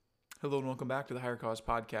Hello and welcome back to the Higher Cause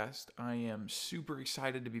Podcast. I am super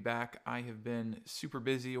excited to be back. I have been super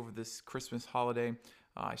busy over this Christmas holiday.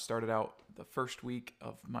 I started out the first week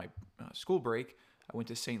of my school break. I went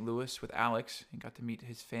to St. Louis with Alex and got to meet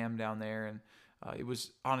his fam down there, and it was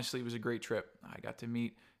a great trip. I got to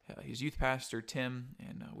meet his youth pastor Tim,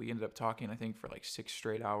 and we ended up talking I think for like 6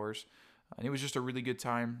 straight hours, and it was just a really good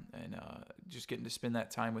time, and just getting to spend that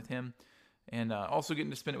time with him. And also getting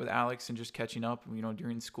to spend it with Alex and just catching up.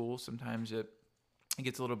 During school, sometimes it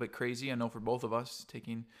gets a little bit crazy. I know for both of us,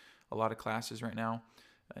 taking a lot of classes right now.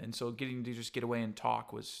 And so getting to just get away and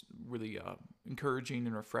talk was really encouraging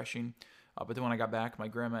and refreshing. But then when I got back, my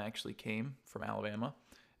grandma actually came from Alabama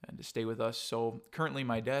and to stay with us. So currently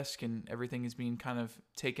my desk and everything is being kind of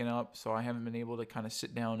taken up. So I haven't been able to kind of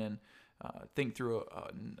sit down and think through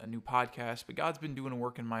a new podcast. But God's been doing a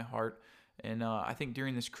work in my heart. And I think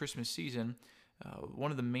during this Christmas season, one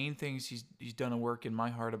of the main things he's done a work in my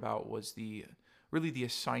heart about was the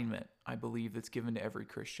assignment, I believe, that's given to every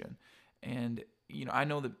Christian. And I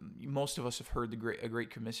know that most of us have heard a Great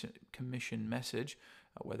Commission message,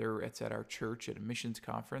 whether it's at our church at a missions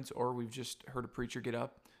conference, or we've just heard a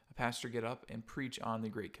pastor get up and preach on the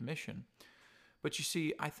Great Commission. But you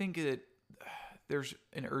see, I think that there's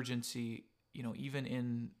an urgency, even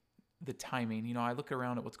in the timing. I look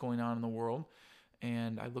around at what's going on in the world,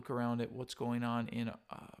 and I look around at what's going on in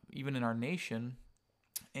even in our nation,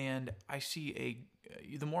 and I see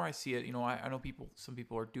the more I see it, I know some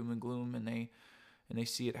people are doom and gloom, and they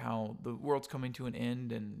see it how the world's coming to an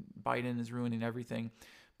end and Biden is ruining everything.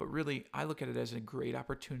 But really, I look at it as a great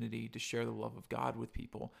opportunity to share the love of God with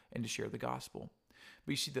people and to share the gospel.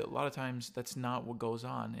 But you see that a lot of times that's not what goes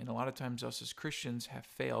on. And a lot of times us as Christians have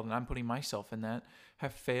failed, and I'm putting myself in that,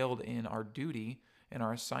 have failed in our duty and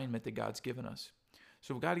our assignment that God's given us.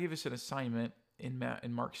 So God gave us an assignment in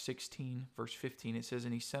Mark 16, verse 15. It says,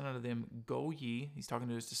 "And he said unto them, Go ye," he's talking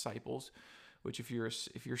to his disciples, which if you're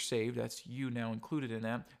saved, that's you now included in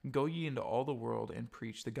that. "Go ye into all the world and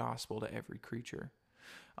preach the gospel to every creature."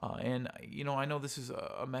 And I know this is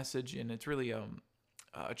a message, and it's really a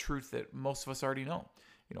truth that most of us already know.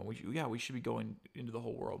 We should be going into the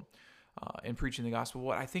whole world and preaching the gospel.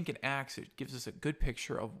 What I think in Acts, it gives us a good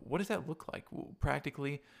picture of what does that look like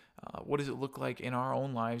practically. What does it look like in our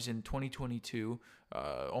own lives in 2022,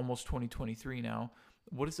 almost 2023 now?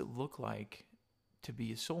 What does it look like to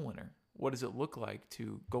be a soul winner? What does it look like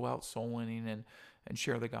to go out soul winning and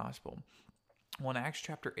share the gospel? Well, in Acts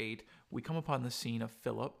chapter 8, we come upon the scene of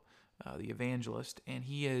Philip, the evangelist, and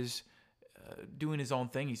he is doing his own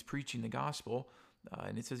thing. He's preaching the gospel.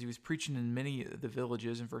 And it says he was preaching in many of the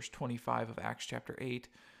villages in verse 25 of Acts chapter 8.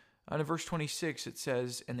 And in verse 26 it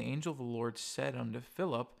says, "And the angel of the Lord said unto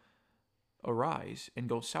Philip, Arise, and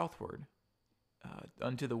go southward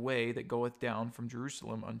unto the way that goeth down from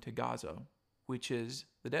Jerusalem unto Gaza, which is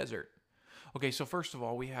the desert." Okay, so first of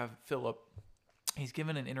all, we have Philip. He's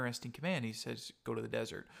given an interesting command. He says, go to the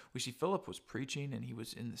desert. We see Philip was preaching, and he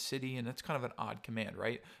was in the city, and that's kind of an odd command,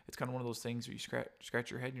 right? It's kind of one of those things where you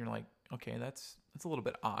scratch your head, and you're like, okay, that's a little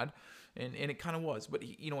bit odd, and it kind of was. But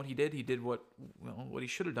you know what he did? He did what he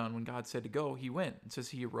should have done when God said to go. He went. It says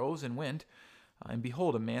he arose and went, and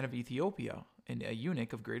behold, a man of Ethiopia, and a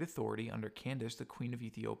eunuch of great authority under Candace, the queen of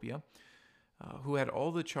Ethiopia, who had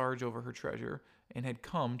all the charge over her treasure, and had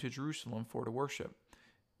come to Jerusalem for to worship,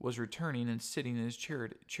 was returning, and sitting in his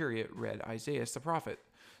chariot read Isaiah the prophet.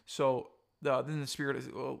 So then the Spirit,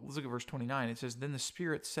 let's look at verse 29. It says, "Then the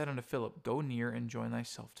Spirit said unto Philip, Go near and join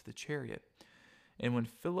thyself to the chariot. And when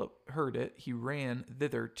Philip heard it, he ran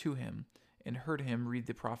thither to him, and heard him read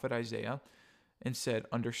the prophet Isaiah, and said,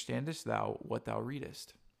 Understandest thou what thou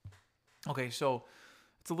readest?" Okay, so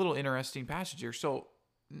it's a little interesting passage here. So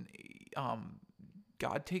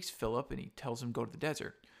God takes Philip, and he tells him, go to the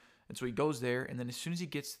desert. And so he goes there, and then as soon as he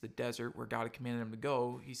gets to the desert where God had commanded him to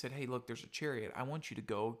go, he said, hey, look, there's a chariot. I want you to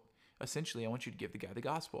go. Essentially, I want you to give the guy the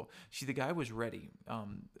gospel. See, the guy was ready.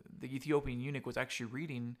 The Ethiopian eunuch was actually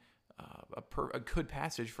reading a good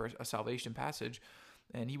passage for a salvation passage,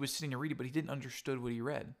 and he was sitting there reading, but he didn't understood what he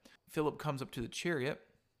read. Philip comes up to the chariot,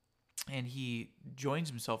 and he joins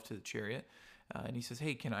himself to the chariot, and he says,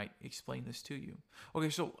 hey, can I explain this to you? Okay,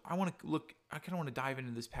 so I kind of want to dive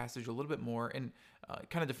into this passage a little bit more, and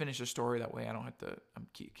kind of to finish the story. That way I don't have to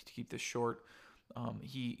keep this short.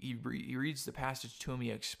 He reads the passage to him.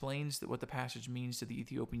 He explains what the passage means to the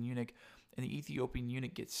Ethiopian eunuch, and the Ethiopian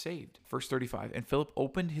eunuch gets saved. Verse 35, "And Philip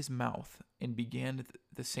opened his mouth and began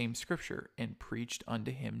the same scripture, and preached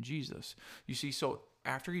unto him Jesus." You see, so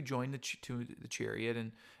after he joined the chariot,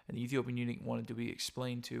 and the Ethiopian eunuch wanted to be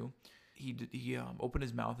explained to, he opened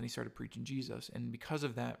his mouth and he started preaching Jesus. And because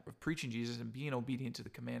of that, of preaching Jesus and being obedient to the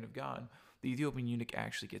command of God, the Ethiopian eunuch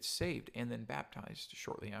actually gets saved and then baptized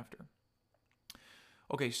shortly after.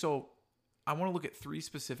 Okay, so I want to look at 3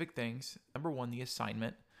 specific things. Number 1, the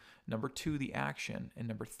assignment. Number 2, the action. And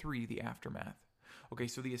number 3, the aftermath. Okay,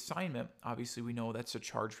 so the assignment, obviously we know that's a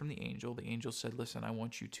charge from the angel. The angel said, listen, I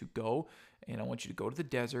want you to go, and I want you to go to the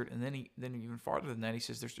desert. And then even farther than that, he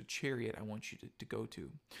says, there's a chariot I want you to go to.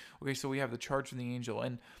 Okay, so we have the charge from the angel.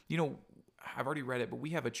 And, I've already read it, but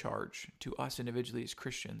we have a charge to us individually as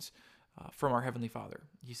Christians from our Heavenly Father.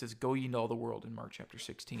 He says, go ye into all the world in Mark chapter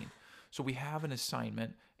 16. So we have an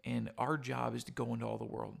assignment, and our job is to go into all the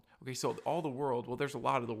world. Okay, so all the world, well, there's a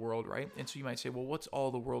lot of the world, right? And so you might say, well, what's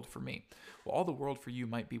all the world for me? Well, all the world for you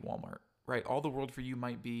might be Walmart, right? All the world for you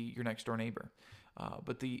might be your next door neighbor.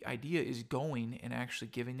 But the idea is going and actually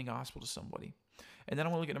giving the gospel to somebody. And then I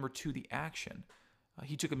want to look at number 2, the action.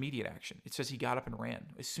 He took immediate action. It says he got up and ran.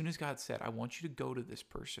 As soon as God said, I want you to go to this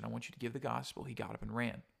person, I want you to give the gospel, he got up and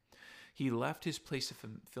ran. He left his place of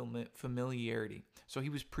familiarity. So he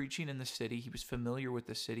was preaching in the city. He was familiar with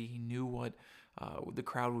the city. He knew what the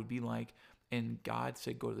crowd would be like. And God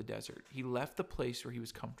said, go to the desert. He left the place where he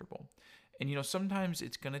was comfortable. And, sometimes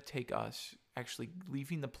it's going to take us actually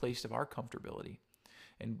leaving the place of our comfortability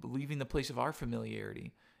and leaving the place of our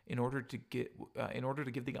familiarity in order to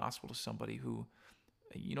give the gospel to somebody who,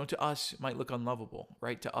 to us might look unlovable,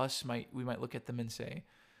 right? To us, we might look at them and say,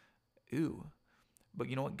 ooh. But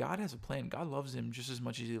you know what? God has a plan. God loves them just as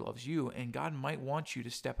much as he loves you. And God might want you to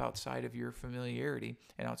step outside of your familiarity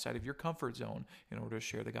and outside of your comfort zone in order to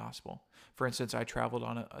share the gospel. For instance, I traveled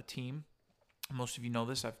on a team. Most of you know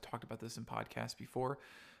this. I've talked about this in podcasts before,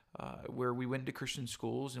 where we went to Christian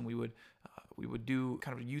schools and we would do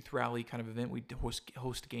kind of a youth rally kind of event. We'd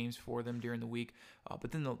host games for them during the week.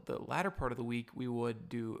 But then the latter part of the week, we would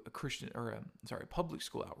do a public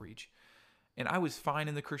school outreach. And I was fine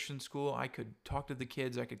in the Christian school. I could talk to the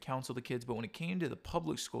kids. I could counsel the kids. But when it came to the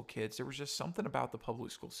public school kids, there was just something about the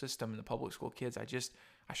public school system and the public school kids I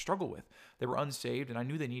struggled with. They were unsaved, and I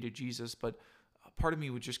knew they needed Jesus, but part of me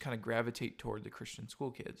would just kind of gravitate toward the Christian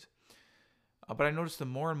school kids. But I noticed the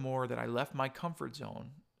more and more that I left my comfort zone,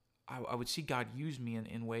 I would see God use me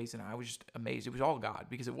in ways, and I was just amazed. It was all God,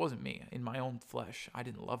 because it wasn't me. In my own flesh, I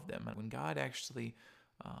didn't love them. And when God actually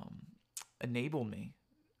enabled me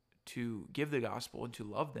to give the gospel and to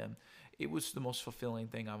love them, it was the most fulfilling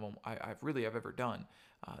thing I've ever done.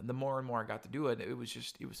 The more and more I got to do it, it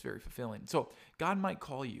was very fulfilling. So God might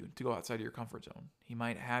call you to go outside of your comfort zone. He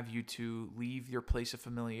might have you to leave your place of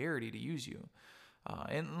familiarity to use you.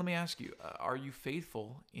 And let me ask you, are you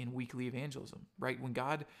faithful in weekly evangelism? Right? When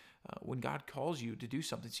God calls you to do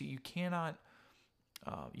something, see, you can't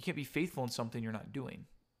be faithful in something you're not doing.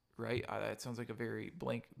 Right? That sounds like a very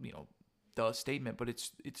blank, duh statement, but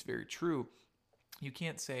it's very true. You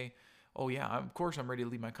can't say, oh yeah, of course I'm ready to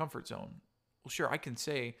leave my comfort zone. Well, sure, I can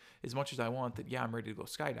say as much as I want that, yeah, I'm ready to go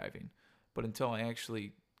skydiving, but until I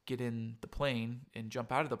actually get in the plane and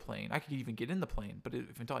jump out of the plane, I could even get in the plane, but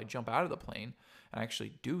until I jump out of the plane and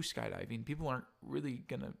actually do skydiving, people aren't really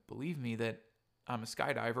going to believe me that I'm a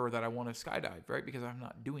skydiver or that I want to skydive, right? Because I'm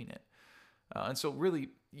not doing it. And so really,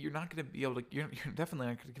 you're not going to be able to, you're definitely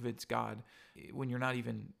not going to convince God when you're not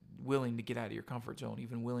even willing to get out of your comfort zone,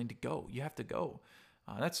 even willing to go. You have to go.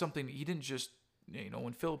 That's something he didn't just,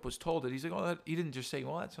 when Philip was told it, he's like, he didn't just say,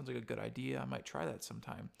 well, that sounds like a good idea. I might try that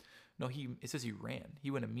sometime. No, it says he ran.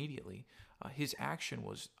 He went immediately. His action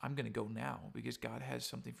was, I'm going to go now because God has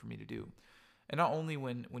something for me to do. And not only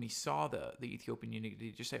when he saw the Ethiopian eunuch, did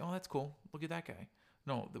he just say, oh, that's cool. Look at that guy.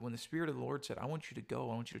 No, when the Spirit of the Lord said, I want you to go,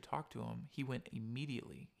 I want you to talk to him, he went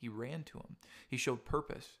immediately. He ran to him. He showed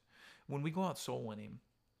purpose. When we go out soul winning,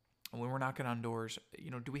 when we're knocking on doors,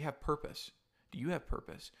 do we have purpose? Do you have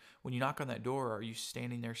purpose? When you knock on that door, are you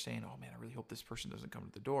standing there saying, oh man, I really hope this person doesn't come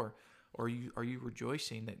to the door? Or are you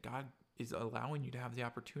rejoicing that God is allowing you to have the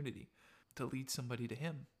opportunity to lead somebody to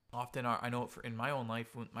him? Often, I know in my own life,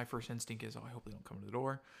 when my first instinct is, oh, I hope they don't come to the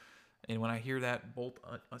door. And when I hear that bolt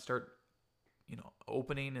start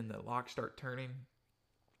opening and the locks start turning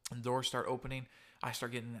and the doors start opening, I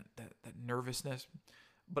start getting that nervousness.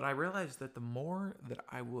 But I realized that the more that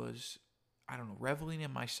I was, reveling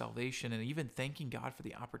in my salvation and even thanking God for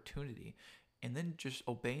the opportunity and then just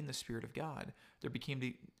obeying the Spirit of God, there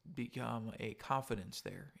become a confidence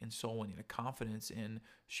there in soul winning, a confidence in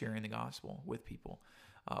sharing the gospel with people.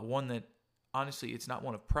 One that, honestly, it's not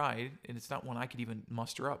one of pride, and it's not one I could even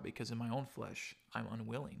muster up because in my own flesh, I'm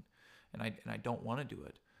unwilling. And I don't want to do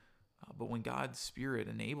it. But when God's Spirit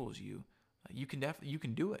enables you, you can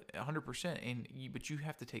do it 100%. But you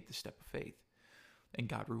have to take the step of faith. and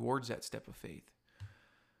God rewards that step of faith.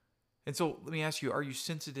 And so let me ask you, are you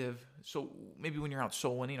sensitive? So maybe when you're out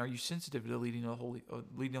soul winning, are you sensitive to the leading of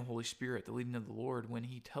the Holy Spirit, the leading of the Lord when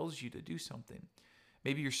He tells you to do something?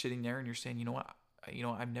 Maybe you're sitting there and you're saying, you know what,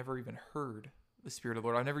 I've never even heard the Spirit of the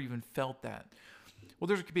Lord. I've never even felt that. Well,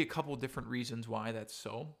 there could be a couple of different reasons why that's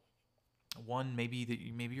so. One, maybe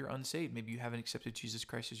you're unsaved. Maybe you haven't accepted Jesus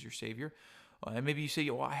Christ as your Savior. And maybe you say,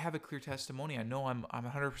 well, I have a clear testimony. I know I'm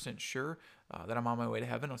 100% sure that I'm on my way to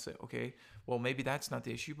heaven. I'll say, okay, well, maybe that's not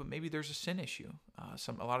the issue, but maybe there's a sin issue.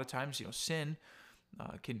 A lot of times, sin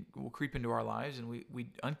will creep into our lives, and we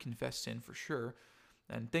unconfessed sin for sure,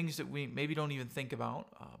 and things that we maybe don't even think about,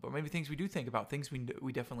 but maybe things we do think about, things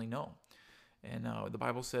we definitely know. And the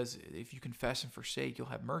Bible says, if you confess and forsake, you'll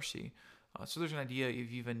have mercy. So there's an idea of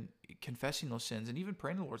even confessing those sins and even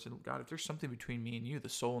praying to the Lord, saying, God, if there's something between me and you, the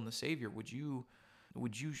soul and the Savior, would you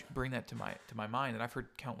bring that to my mind? And I've heard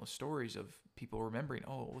countless stories of people remembering,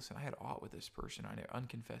 oh, listen, I had aught with this person. I had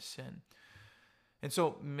unconfessed sin. And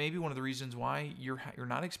so maybe one of the reasons why you're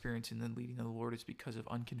not experiencing the leading of the Lord is because of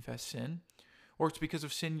unconfessed sin, or it's because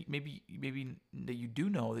of sin maybe that you do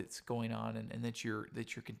know that's going on and that you're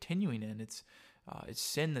continuing in. It's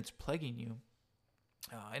sin that's plaguing you.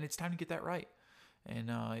 And it's time to get that right. And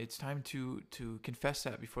it's time to confess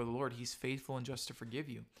that before the Lord. He's faithful and just to forgive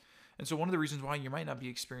you. And so one of the reasons why you might not be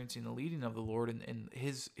experiencing the leading of the Lord and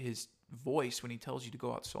his voice when He tells you to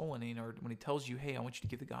go out soul winning, or when He tells you, hey, I want you to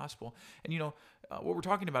give the gospel. And what we're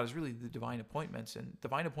talking about is really the divine appointments. And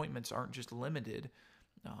divine appointments aren't just limited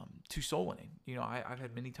to soul winning. I've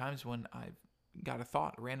had many times when I've got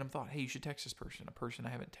a random thought, hey, you should text this person, a person I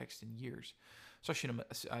haven't texted in years. So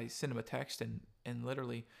I send them a text, and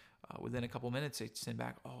literally within a couple minutes, they send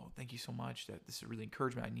back, oh, thank you so much. That this is really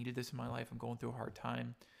encouragement. I needed this in my life. I'm going through a hard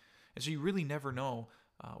time. And so you really never know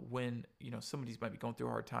when somebody might be going through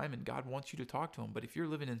a hard time, and God wants you to talk to them. But if you're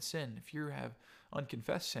living in sin, if you have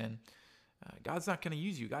unconfessed sin, God's not going to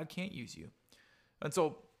use you. God can't use you. And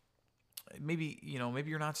so maybe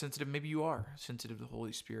you're not sensitive. Maybe you are sensitive to the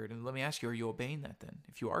Holy Spirit. And let me ask you, are you obeying that then?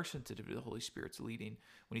 If you are sensitive to the Holy Spirit's leading,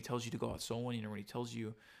 when He tells you to go out soul winning, or when He tells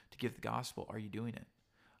you to give the gospel, are you doing it?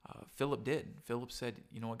 Philip did. Philip said,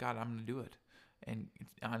 you know what, God, I'm going to do it. And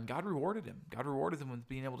God rewarded him. God rewarded him with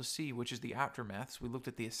being able to see, which is the aftermath. So we looked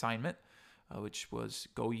at the assignment, which was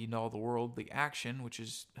go ye into all the world. The action, which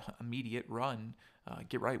is immediate, run,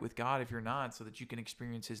 get right with God if you're not, so that you can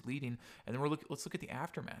experience His leading. And then let's look at the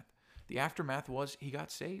aftermath. The aftermath was he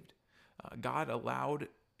got saved. God allowed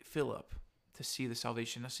Philip to see the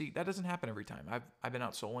salvation. Now, see, that doesn't happen every time. I've been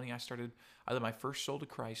out soul winning. I led my first soul to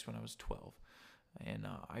Christ when I was 12. And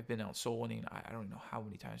I've been out soul winning, I don't know how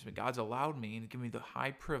many times, but God's allowed me and given me the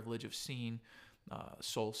high privilege of seeing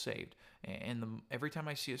souls saved. And every time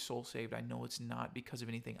I see a soul saved, I know it's not because of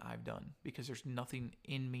anything I've done, because there's nothing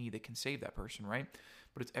in me that can save that person, right?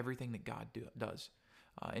 But it's everything that God does.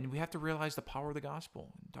 And we have to realize the power of the gospel.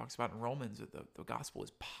 It talks about in Romans that the gospel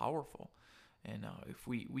is powerful. And if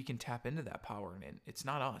we can tap into that power, and it's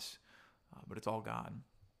not us, but it's all God.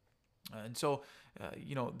 And so,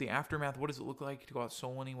 the aftermath, what does it look like to go out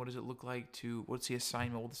soul winning? What does it look like what's the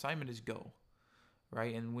assignment? Well, the assignment is go,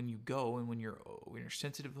 right? And when you go, and when you're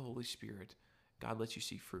sensitive to the Holy Spirit, God lets you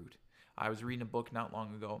see fruit. I was reading a book not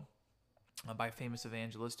long ago by a famous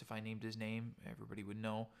evangelist. If I named his name, everybody would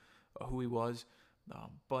know who he was.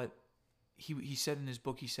 But he said in his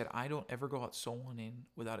book, he said, I don't ever go out soul winning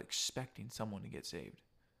without expecting someone to get saved,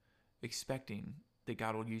 expecting that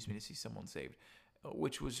God will use me to see someone saved.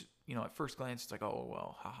 Which was, at first glance, it's like, oh,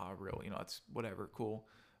 well, haha, real, it's whatever, cool.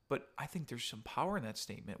 But I think there's some power in that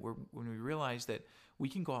statement when we realize that we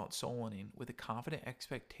can go out soul winning with a confident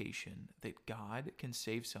expectation that God can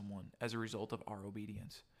save someone as a result of our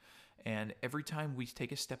obedience. And every time we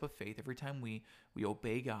take a step of faith, every time we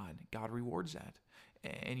obey God, God rewards that.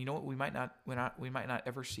 And you know what? We might not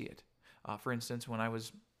ever see it. For instance, when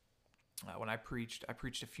I preached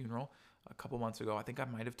a funeral a couple months ago. I think I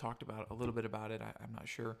might have talked about a little bit about it. I'm not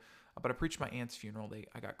sure, but I preached my aunt's funeral.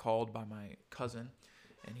 I got called by my cousin,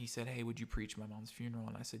 and he said, "Hey, would you preach my mom's funeral?"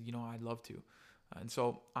 And I said, "I'd love to." And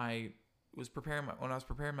so I was preparing when I was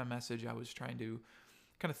preparing my message, I was trying to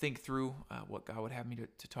kind of think through what God would have me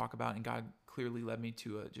to talk about, and God clearly led me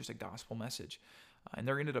to just a gospel message. And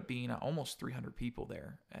there ended up being almost 300 people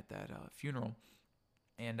there at that funeral.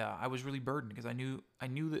 And I was really burdened because I knew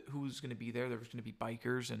that who was going to be there. There was going to be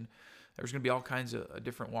bikers, and there was going to be all kinds of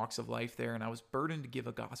different walks of life there. And I was burdened to give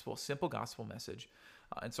a simple gospel message.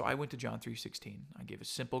 And so I went to John 3:16. I gave a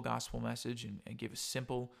simple gospel message and gave a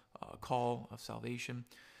simple call of salvation.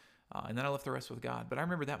 And then I left the rest with God. But I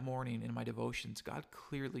remember that morning in my devotions, God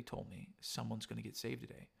clearly told me someone's going to get saved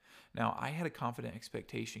today. Now, I had a confident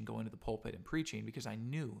expectation going to the pulpit and preaching because I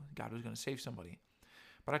knew God was going to save somebody.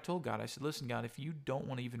 But I told God, I said, listen, God, if you don't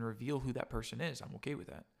want to even reveal who that person is, I'm okay with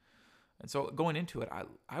that. And so going into it,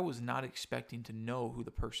 I was not expecting to know who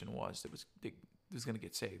the person was that was going to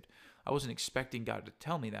get saved. I wasn't expecting God to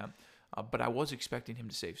tell me that, but I was expecting him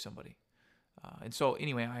to save somebody. And so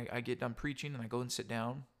anyway, I get done preaching and I go and sit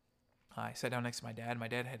down. I sat down next to my dad. My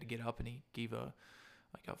dad had to get up and he gave a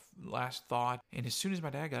last thought. And as soon as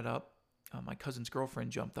my dad got up, my cousin's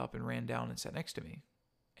girlfriend jumped up and ran down and sat next to me.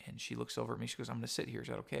 And she looks over at me. She goes, I'm going to sit here. Is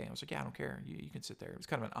that okay? I was like, yeah, I don't care. You can sit there. It was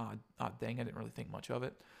kind of an odd thing. I didn't really think much of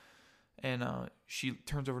it. And she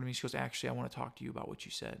turns over to me. She goes, actually, I want to talk to you about what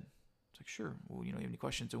you said. It's like, sure. Well, you have any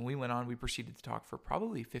questions? And we went on. We proceeded to talk for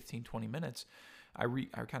probably 15, 20 minutes. I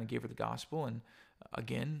kind of gave her the gospel and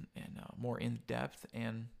again, and more in depth.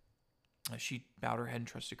 And she bowed her head and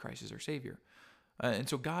trusted Christ as her Savior. And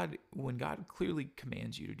so when God clearly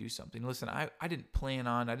commands you to do something, listen, I didn't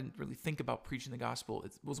really think about preaching the gospel.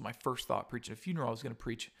 It wasn't my first thought preaching a funeral. I was going to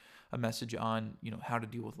preach a message on, how to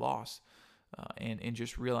deal with loss and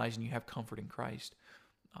just realizing you have comfort in Christ.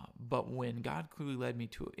 But when God clearly led me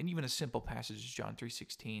to, and even a simple passage is John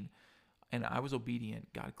 3:16, and I was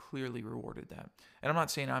obedient, God clearly rewarded that. And I'm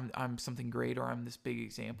not saying I'm something great or I'm this big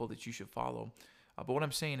example that you should follow. But what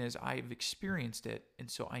I'm saying is I've experienced it,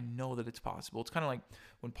 and so I know that it's possible. It's kind of like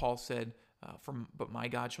when Paul said, but my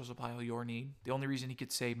God shall supply all your need. The only reason he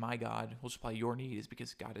could say my God will supply your need is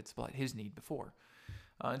because God had supplied his need before.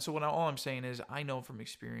 And so all I'm saying is I know from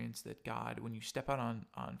experience that God, when you step out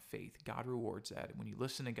on faith, God rewards that. And when you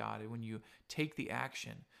listen to God and when you take the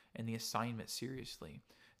action and the assignment seriously,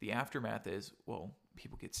 the aftermath is,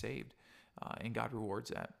 people get saved, and God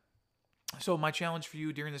rewards that. So my challenge for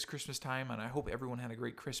you during this Christmas time, and I hope everyone had a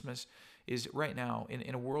great Christmas, is right now,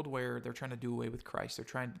 in a world where they're trying to do away with Christ,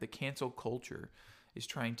 the cancel culture is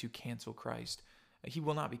trying to cancel Christ. He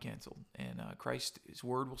will not be canceled, and Christ's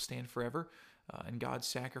word will stand forever, and God's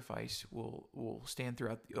sacrifice will stand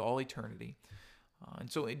throughout all eternity.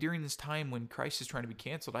 And so during this time when Christ is trying to be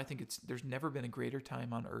canceled, I think there's never been a greater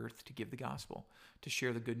time on earth to give the gospel, to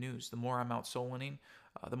share the good news. The more I'm out soul winning,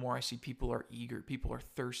 the more I see people are eager, people are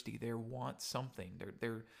thirsty, they want something.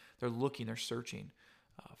 They're looking, they're searching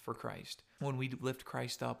for Christ. When we lift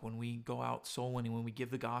Christ up, when we go out soul winning, when we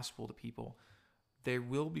give the gospel to people, there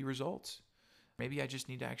will be results. Maybe I just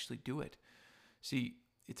need to actually do it. See,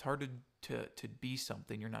 it's hard to be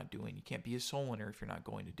something you're not doing. You can't be a soul winner if you're not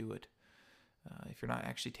going to do it. If you're not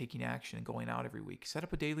actually taking action and going out every week, set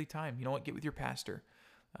up a daily time. You know what? Get with your pastor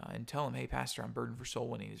and tell him, hey, pastor, I'm burdened for soul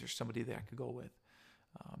winning. Is there somebody that I could go with?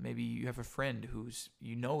 Maybe you have a friend who's,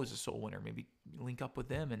 is a soul winner. Maybe link up with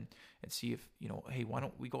them and see if, hey, why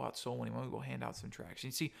don't we go out soul winning? Why don't we go hand out some tracts?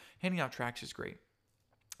 And you see, handing out tracts is great.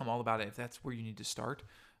 I'm all about it if that's where you need to start.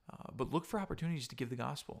 But look for opportunities to give the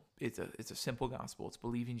gospel. It's a simple gospel. It's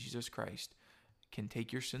believing Jesus Christ can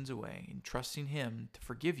take your sins away and trusting him to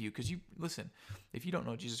forgive you. Because if you don't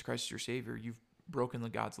know Jesus Christ as your Savior, you've broken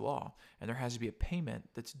God's law, and there has to be a payment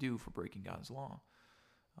that's due for breaking God's law.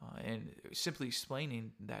 And simply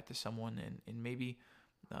explaining that to someone and maybe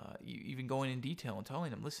you even going in detail and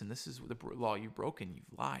telling them, listen, this is the law you've broken,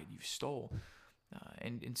 you've lied, you've stole,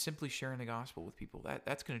 and simply sharing the gospel with people,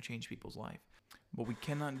 that's going to change people's life. But we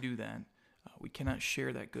cannot do that. We cannot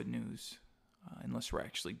share that good news unless we're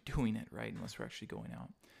actually doing it, right? Unless we're actually going out.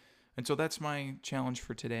 And so that's my challenge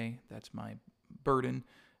for today. That's my burden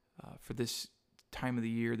for this time of the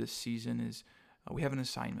year, this season, is we have an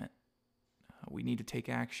assignment. We need to take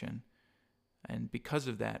action. And because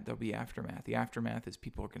of that, there'll be aftermath. The aftermath is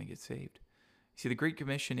people are going to get saved. See, the Great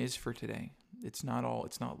Commission is for today. It's not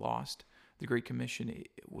lost. The Great Commission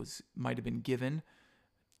might have been given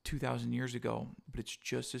 2,000 years ago, but it's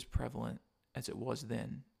just as prevalent as it was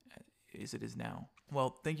then as it is now.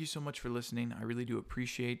 Well, thank you so much for listening. I really do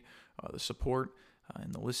appreciate the support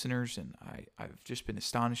and the listeners, and I've just been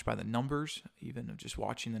astonished by the numbers, even of just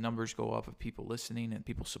watching the numbers go up of people listening and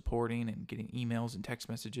people supporting and getting emails and text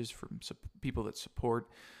messages from people that support,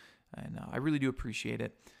 and I really do appreciate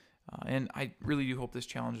it. And I really do hope this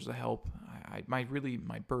challenge is a help. My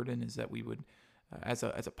burden is that we would, as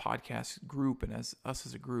a podcast group and as us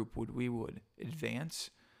as a group, we would advance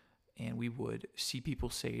and we would see people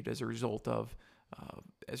saved as a result of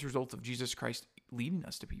Jesus Christ leading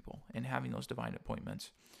us to people and having those divine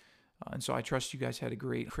appointments. And so I trust you guys had a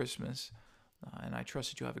great Christmas, and I trust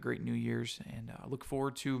that you'll have a great New Year's, and I look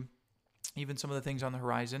forward to even some of the things on the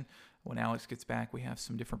horizon. When Alex gets back, we have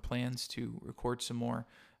some different plans to record some more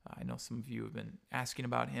I know some of you have been asking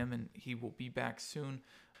about him, and he will be back soon.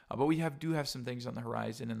 But we do have some things on the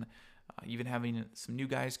horizon, and even having some new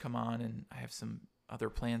guys come on, and I have some other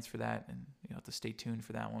plans for that, and you have to stay tuned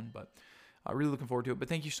for that one. But really looking forward to it. But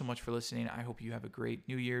thank you so much for listening. I hope you have a great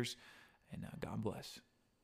New Year's, and God bless.